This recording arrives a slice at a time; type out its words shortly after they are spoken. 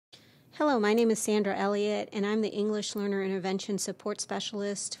Hello, my name is Sandra Elliott, and I'm the English Learner Intervention Support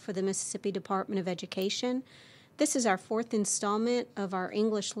Specialist for the Mississippi Department of Education. This is our fourth installment of our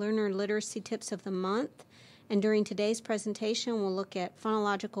English Learner Literacy Tips of the Month, and during today's presentation we'll look at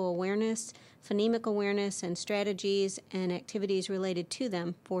phonological awareness, phonemic awareness, and strategies and activities related to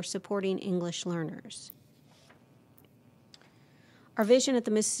them for supporting English learners. Our vision at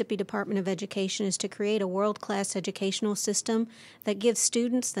the Mississippi Department of Education is to create a world-class educational system that gives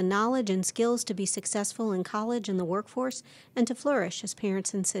students the knowledge and skills to be successful in college and the workforce and to flourish as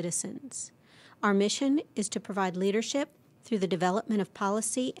parents and citizens. Our mission is to provide leadership through the development of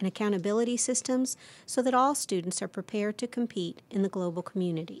policy and accountability systems so that all students are prepared to compete in the global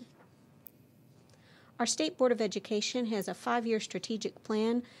community. Our State Board of Education has a 5-year strategic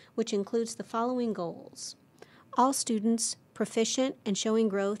plan which includes the following goals: all students proficient and showing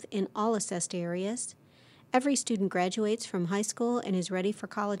growth in all assessed areas. Every student graduates from high school and is ready for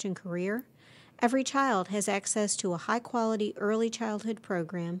college and career. Every child has access to a high-quality early childhood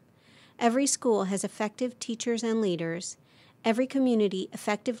program. Every school has effective teachers and leaders. Every community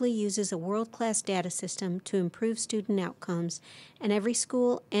effectively uses a world-class data system to improve student outcomes, and every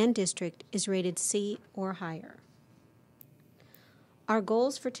school and district is rated C or higher. Our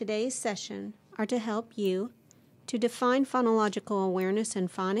goals for today's session are to help you to define phonological awareness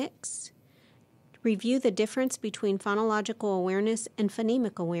and phonics, review the difference between phonological awareness and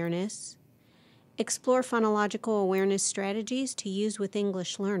phonemic awareness, explore phonological awareness strategies to use with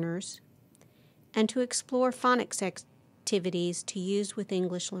English learners, and to explore phonics activities to use with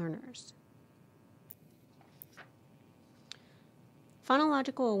English learners.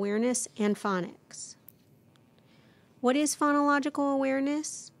 Phonological awareness and phonics. What is phonological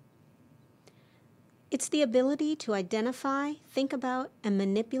awareness? It's the ability to identify, think about, and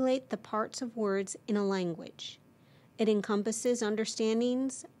manipulate the parts of words in a language. It encompasses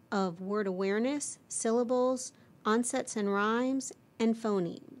understandings of word awareness, syllables, onsets and rhymes, and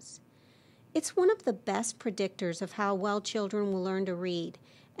phonemes. It's one of the best predictors of how well children will learn to read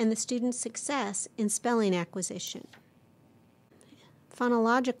and the student's success in spelling acquisition.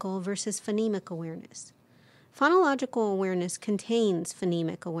 Phonological versus phonemic awareness. Phonological awareness contains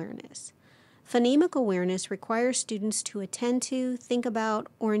phonemic awareness. Phonemic awareness requires students to attend to, think about,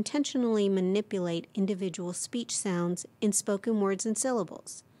 or intentionally manipulate individual speech sounds in spoken words and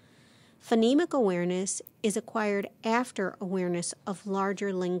syllables. Phonemic awareness is acquired after awareness of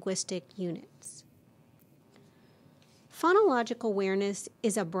larger linguistic units. Phonological awareness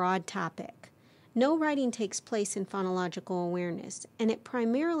is a broad topic. No writing takes place in phonological awareness, and it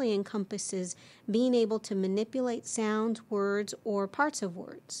primarily encompasses being able to manipulate sounds, words, or parts of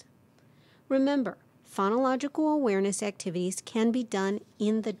words. Remember, phonological awareness activities can be done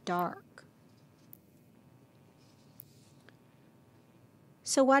in the dark.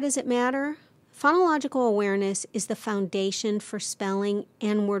 So why does it matter? Phonological awareness is the foundation for spelling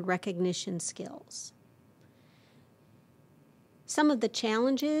and word recognition skills. Some of the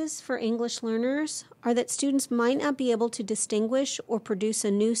challenges for English learners are that students might not be able to distinguish or produce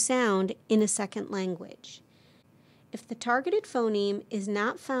a new sound in a second language. If the targeted phoneme is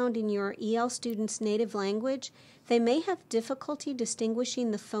not found in your EL student's native language, they may have difficulty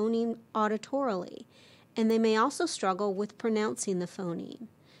distinguishing the phoneme auditorily, and they may also struggle with pronouncing the phoneme.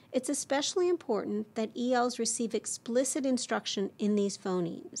 It's especially important that ELs receive explicit instruction in these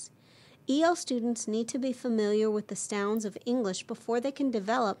phonemes. EL students need to be familiar with the sounds of English before they can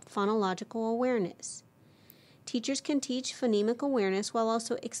develop phonological awareness. Teachers can teach phonemic awareness while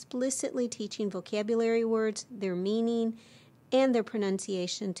also explicitly teaching vocabulary words, their meaning, and their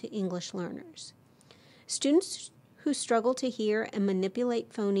pronunciation to English learners. Students who struggle to hear and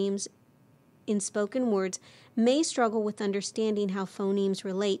manipulate phonemes in spoken words may struggle with understanding how phonemes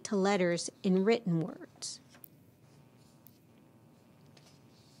relate to letters in written words.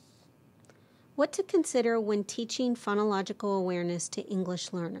 What to consider when teaching phonological awareness to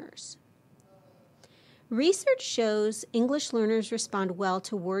English learners. Research shows English learners respond well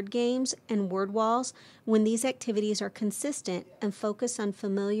to word games and word walls when these activities are consistent and focus on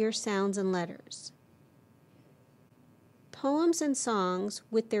familiar sounds and letters. Poems and songs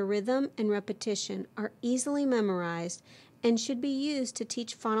with their rhythm and repetition are easily memorized and should be used to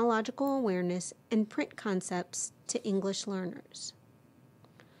teach phonological awareness and print concepts to English learners.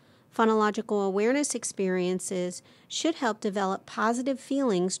 Phonological awareness experiences should help develop positive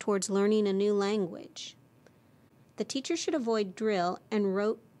feelings towards learning a new language. The teacher should avoid drill and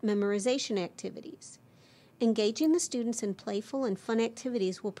rote memorization activities. Engaging the students in playful and fun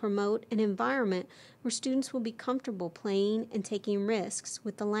activities will promote an environment where students will be comfortable playing and taking risks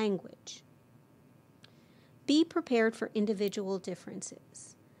with the language. Be prepared for individual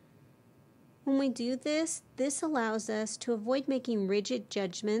differences. When we do this, this allows us to avoid making rigid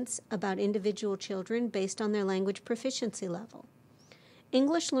judgments about individual children based on their language proficiency level.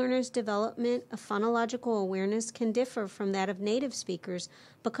 English learners' development of phonological awareness can differ from that of native speakers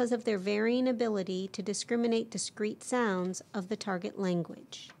because of their varying ability to discriminate discrete sounds of the target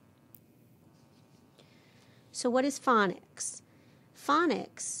language. So what is phonics?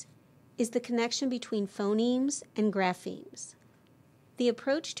 Phonics is the connection between phonemes and graphemes, the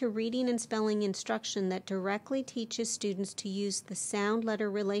approach to reading and spelling instruction that directly teaches students to use the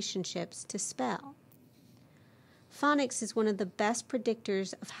sound-letter relationships to spell. Phonics is one of the best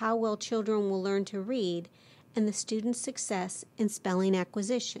predictors of how well children will learn to read and the student's success in spelling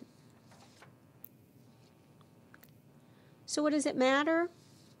acquisition. So what does it matter?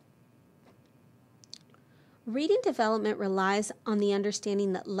 Reading development relies on the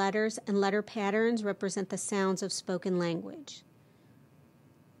understanding that letters and letter patterns represent the sounds of spoken language.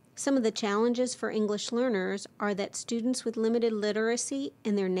 Some of the challenges for English learners are that students with limited literacy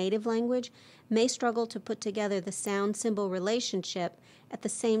in their native language may struggle to put together the sound-symbol relationship at the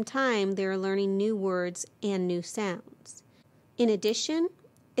same time they are learning new words and new sounds. In addition,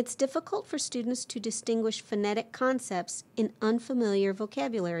 it's difficult for students to distinguish phonetic concepts in unfamiliar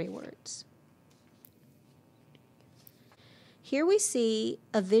vocabulary words. Here we see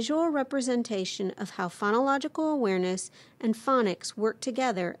a visual representation of how phonological awareness and phonics work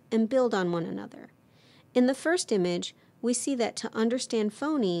together and build on one another. In the first image, we see that to understand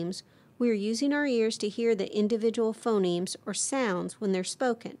phonemes, we are using our ears to hear the individual phonemes or sounds when they're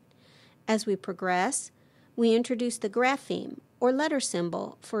spoken. As we progress, we introduce the grapheme or letter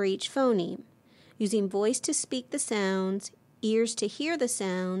symbol for each phoneme, using voice to speak the sounds, ears to hear the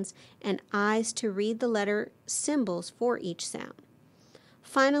sounds, and eyes to read the letter symbols for each sound.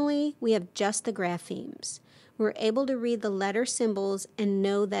 Finally, we have just the graphemes. We're able to read the letter symbols and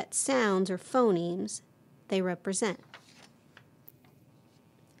know that sounds or phonemes they represent.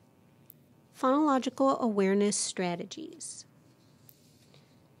 Phonological awareness strategies.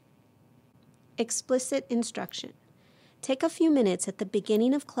 Explicit instruction. Take a few minutes at the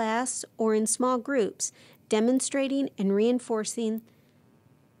beginning of class or in small groups demonstrating and reinforcing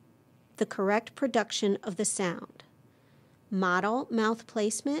the correct production of the sound. Model mouth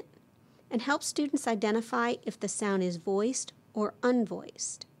placement and help students identify if the sound is voiced or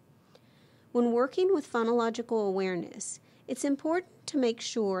unvoiced. When working with phonological awareness, it's important to make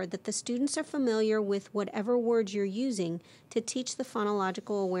sure that the students are familiar with whatever words you're using to teach the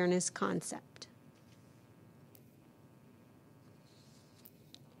phonological awareness concept.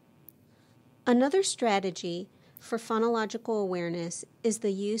 Another strategy for phonological awareness is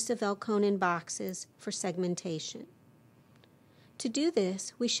the use of Elkonin boxes for segmentation. To do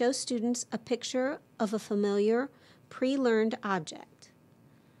this, we show students a picture of a familiar, pre-learned object.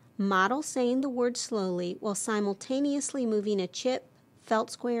 Model saying the word slowly while simultaneously moving a chip,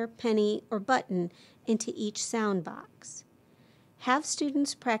 felt square, penny, or button into each sound box. Have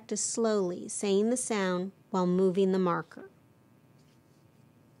students practice slowly saying the sound while moving the marker.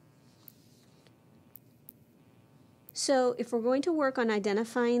 So if we're going to work on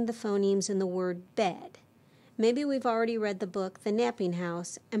identifying the phonemes in the word bed, maybe we've already read the book The Napping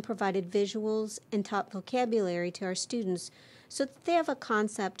House and provided visuals and taught vocabulary to our students so that they have a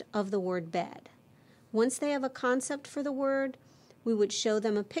concept of the word bed. Once they have a concept for the word, we would show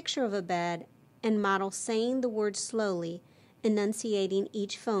them a picture of a bed and model saying the word slowly, enunciating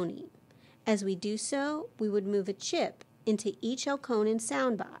each phoneme. As we do so, we would move a chip into each Elkonin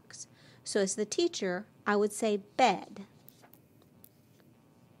sound box. So as the teacher, I would say bed,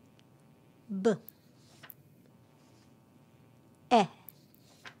 b, e,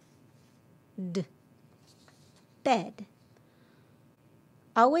 d, bed.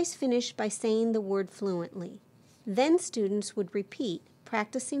 Always finish by saying the word fluently. Then students would repeat,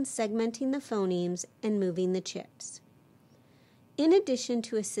 practicing segmenting the phonemes and moving the chips. In addition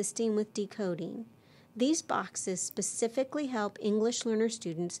to assisting with decoding, these boxes specifically help English learner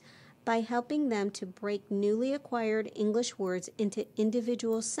students by helping them to break newly acquired English words into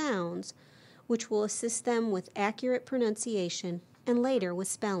individual sounds, which will assist them with accurate pronunciation and later with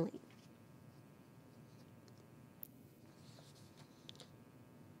spelling.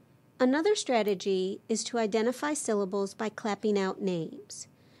 Another strategy is to identify syllables by clapping out names.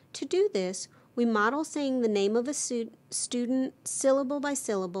 To do this, we model saying the name of a student syllable by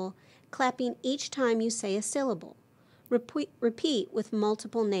syllable, clapping each time you say a syllable. Repeat with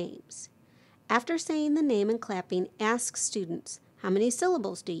multiple names. After saying the name and clapping, ask students, how many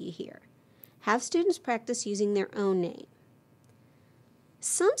syllables do you hear? Have students practice using their own name.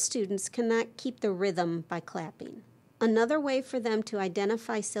 Some students cannot keep the rhythm by clapping. Another way for them to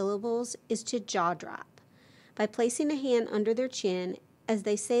identify syllables is to jaw drop. By placing a hand under their chin as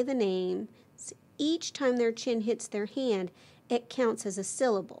they say the names, each time their chin hits their hand, it counts as a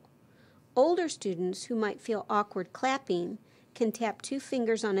syllable. Older students who might feel awkward clapping can tap 2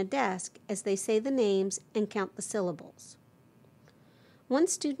 fingers on a desk as they say the names and count the syllables.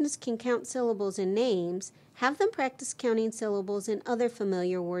 Once students can count syllables in names, have them practice counting syllables in other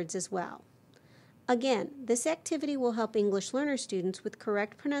familiar words as well. Again, this activity will help English learner students with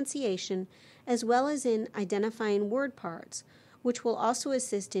correct pronunciation as well as in identifying word parts, which will also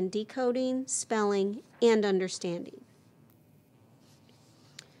assist in decoding, spelling, and understanding.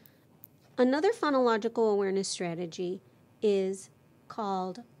 Another phonological awareness strategy is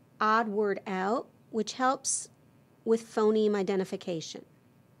called odd word out, which helps with phoneme identification.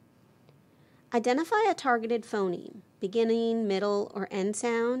 Identify a targeted phoneme, beginning, middle, or end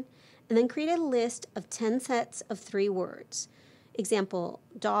sound, and then create a list of 10 sets of 3 words. Example,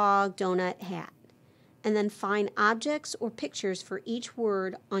 dog, donut, hat. And then find objects or pictures for each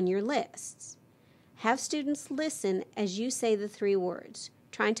word on your lists. Have students listen as you say the 3 words,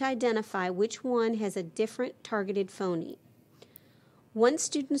 trying to identify which one has a different targeted phoneme. Once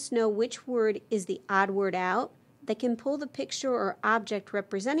students know which word is the odd word out, they can pull the picture or object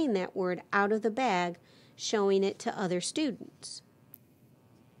representing that word out of the bag, showing it to other students.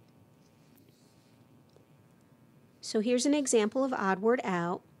 So here's an example of odd word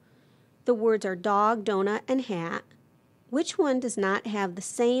out. The words are dog, donut, and hat. Which one does not have the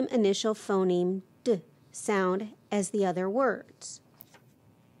same initial phoneme D sound as the other words?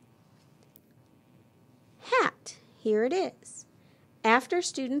 Hat. Here it is. After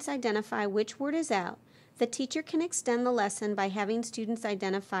students identify which word is out, the teacher can extend the lesson by having students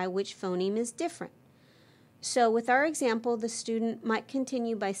identify which phoneme is different. So with our example, the student might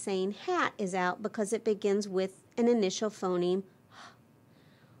continue by saying hat is out because it begins with an initial phoneme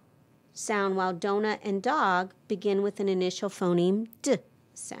sound, while donut and dog begin with an initial phoneme D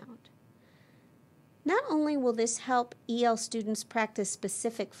sound. Not only will this help EL students practice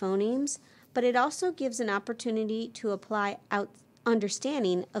specific phonemes, but it also gives an opportunity to apply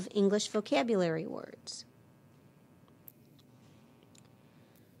understanding of English vocabulary words.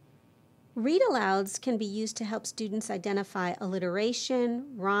 Read-alouds can be used to help students identify alliteration,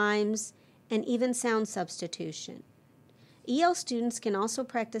 rhymes, and even sound substitution. EL students can also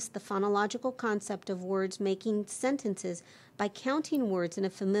practice the phonological concept of words making sentences by counting words in a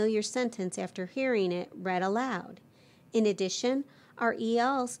familiar sentence after hearing it read aloud. In addition, our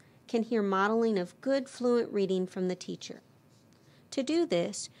ELs can hear modeling of good fluent reading from the teacher. To do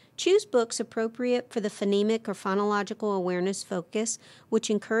this, choose books appropriate for the phonemic or phonological awareness focus, which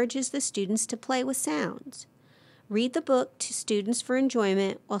encourages the students to play with sounds. Read the book to students for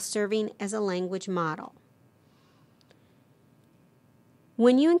enjoyment while serving as a language model.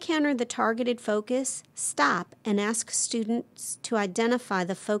 When you encounter the targeted focus, stop and ask students to identify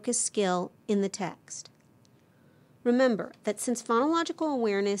the focus skill in the text. Remember that since phonological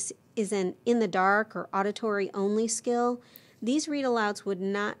awareness is an in-the-dark or auditory-only skill, these read-alouds would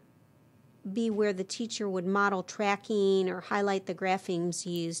not be where the teacher would model tracking or highlight the graphemes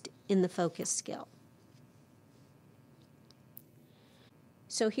used in the focus skill.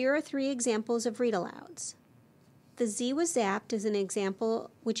 So here are 3 examples of read-alouds. The Z was zapped is an example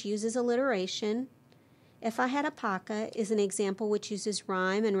which uses alliteration. If I had a paca is an example which uses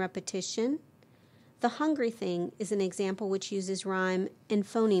rhyme and repetition. The hungry thing is an example which uses rhyme and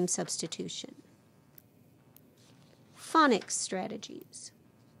phoneme substitution. Phonics strategies.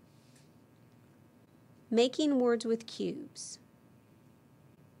 Making words with cubes.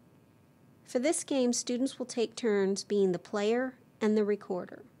 For this game, students will take turns being the player and the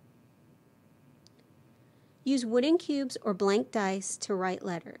recorder. Use wooden cubes or blank dice to write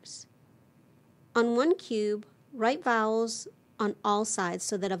letters. On one cube, write vowels on all sides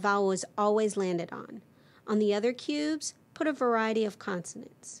so that a vowel is always landed on. On the other cubes, put a variety of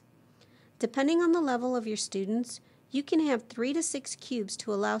consonants. Depending on the level of your students, you can have 3 to 6 cubes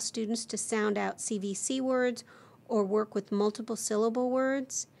to allow students to sound out CVC words or work with multiple syllable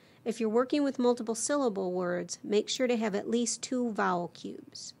words. If you're working with multiple syllable words, make sure to have at least 2 vowel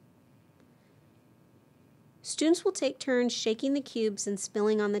cubes. Students will take turns shaking the cubes and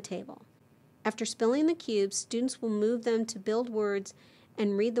spilling on the table. After spilling the cubes, students will move them to build words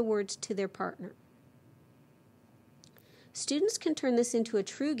and read the words to their partner. Students can turn this into a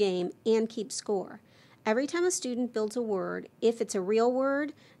true game and keep score. Every time a student builds a word, if it's a real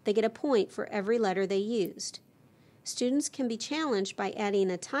word, they get a point for every letter they used. Students can be challenged by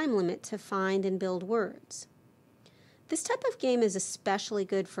adding a time limit to find and build words. This type of game is especially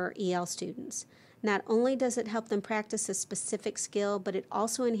good for EL students. Not only does it help them practice a specific skill, but it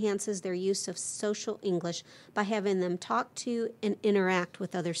also enhances their use of social English by having them talk to and interact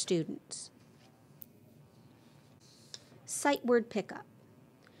with other students. Sight word pickup.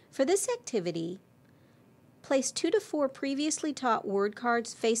 For this activity, place 2 to 4 previously taught word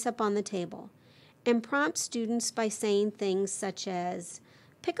cards face up on the table and prompt students by saying things such as,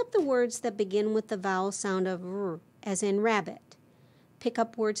 pick up the words that begin with the vowel sound of r, as in rabbit. Pick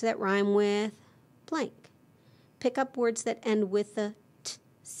up words that rhyme with blank. Pick up words that end with the t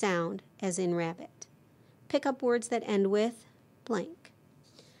sound, as in rabbit. Pick up words that end with blank.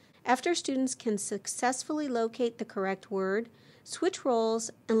 After students can successfully locate the correct word, switch roles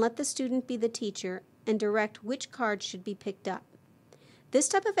and let the student be the teacher and direct which card should be picked up. This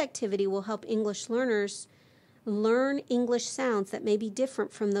type of activity will help English learners learn English sounds that may be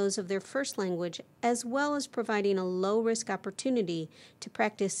different from those of their first language, as well as providing a low-risk opportunity to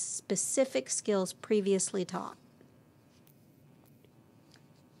practice specific skills previously taught.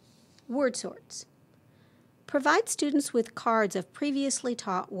 Word sorts. Provide students with cards of previously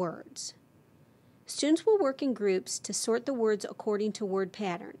taught words. Students will work in groups to sort the words according to word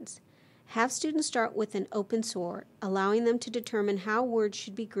patterns. Have students start with an open sort, allowing them to determine how words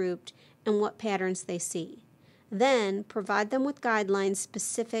should be grouped and what patterns they see. Then, provide them with guidelines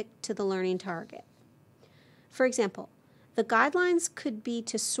specific to the learning target. For example, the guidelines could be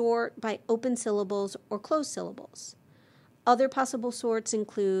to sort by open syllables or closed syllables. Other possible sorts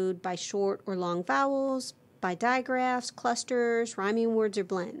include by short or long vowels, by digraphs, clusters, rhyming words, or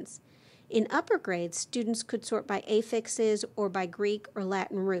blends. In upper grades, students could sort by affixes or by Greek or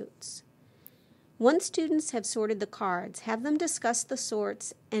Latin roots. Once students have sorted the cards, have them discuss the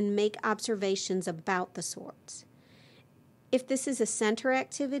sorts and make observations about the sorts. If this is a center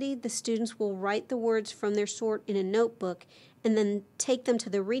activity, the students will write the words from their sort in a notebook and then take them to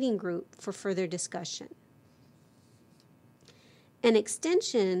the reading group for further discussion. An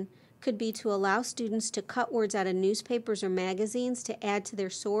extension could be to allow students to cut words out of newspapers or magazines to add to their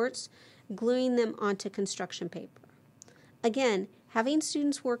sorts, gluing them onto construction paper. Again, having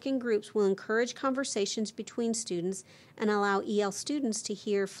students work in groups will encourage conversations between students and allow EL students to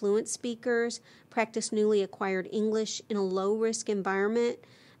hear fluent speakers, practice newly acquired English in a low-risk environment,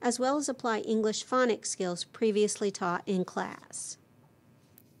 as well as apply English phonics skills previously taught in class.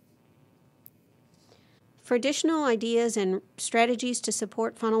 For additional ideas and strategies to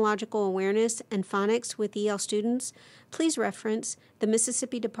support phonological awareness and phonics with EL students, please reference the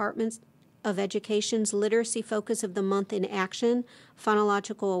Mississippi Department of Education's Literacy Focus of the Month in Action,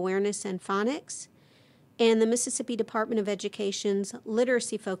 Phonological Awareness and Phonics, and the Mississippi Department of Education's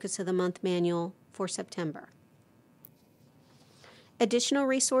Literacy Focus of the Month Manual for September. Additional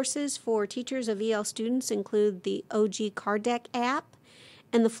resources for teachers of EL students include the OG Card Deck app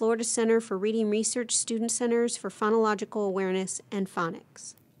and the Florida Center for Reading Research Student Centers for Phonological Awareness and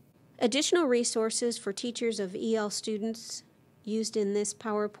Phonics. Additional resources for teachers of EL students used in this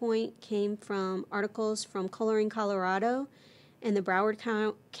PowerPoint came from articles from Coloring Colorado and the Broward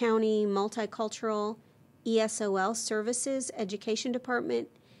County Multicultural ESOL Services Education Department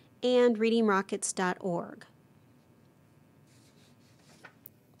and readingrockets.org.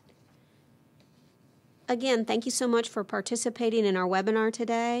 Again, thank you so much for participating in our webinar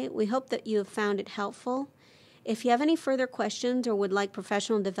today. We hope that you have found it helpful. If you have any further questions or would like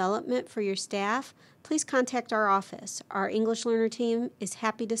professional development for your staff, please contact our office. Our English learner team is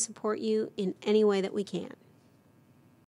happy to support you in any way that we can.